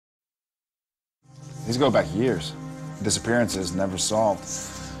These go back years. Disappearances never solved.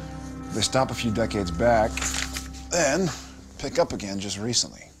 They stop a few decades back, then pick up again just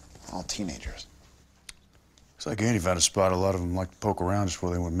recently. All teenagers. It's like Annie found a spot a lot of them like to poke around just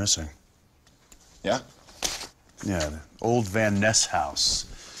before they went missing. Yeah? Yeah, the old Van Ness house.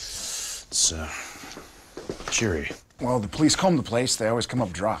 It's, cheery. Well, the police comb the place. They always come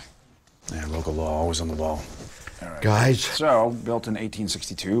up dry. Yeah, local law, always on the ball. All right. Guys. So, built in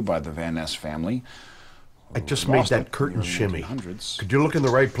 1862 by the Van Ness family. I just made that curtain shimmy. Could you look in the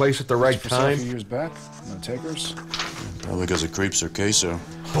right place at the right time? A few years back. No takers. Probably because it creeps their queso.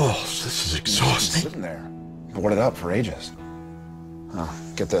 Oh, this is exhausting. Sitting there. Boarded up for ages. Oh,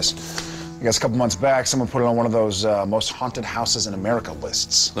 get this. I guess a couple months back, someone put it on one of those most haunted houses in America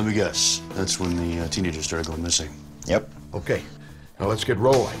lists. Let me guess. That's when the teenagers started going missing. Yep. Okay. Now let's get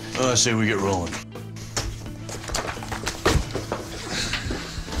rolling. I say we get rolling.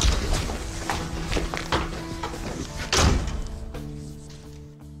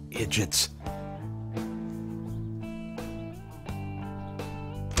 Idiots.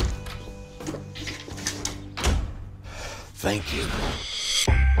 Thank you.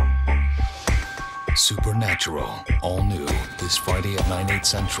 Supernatural, all new this Friday at 9/8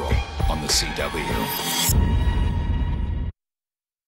 Central on the CW.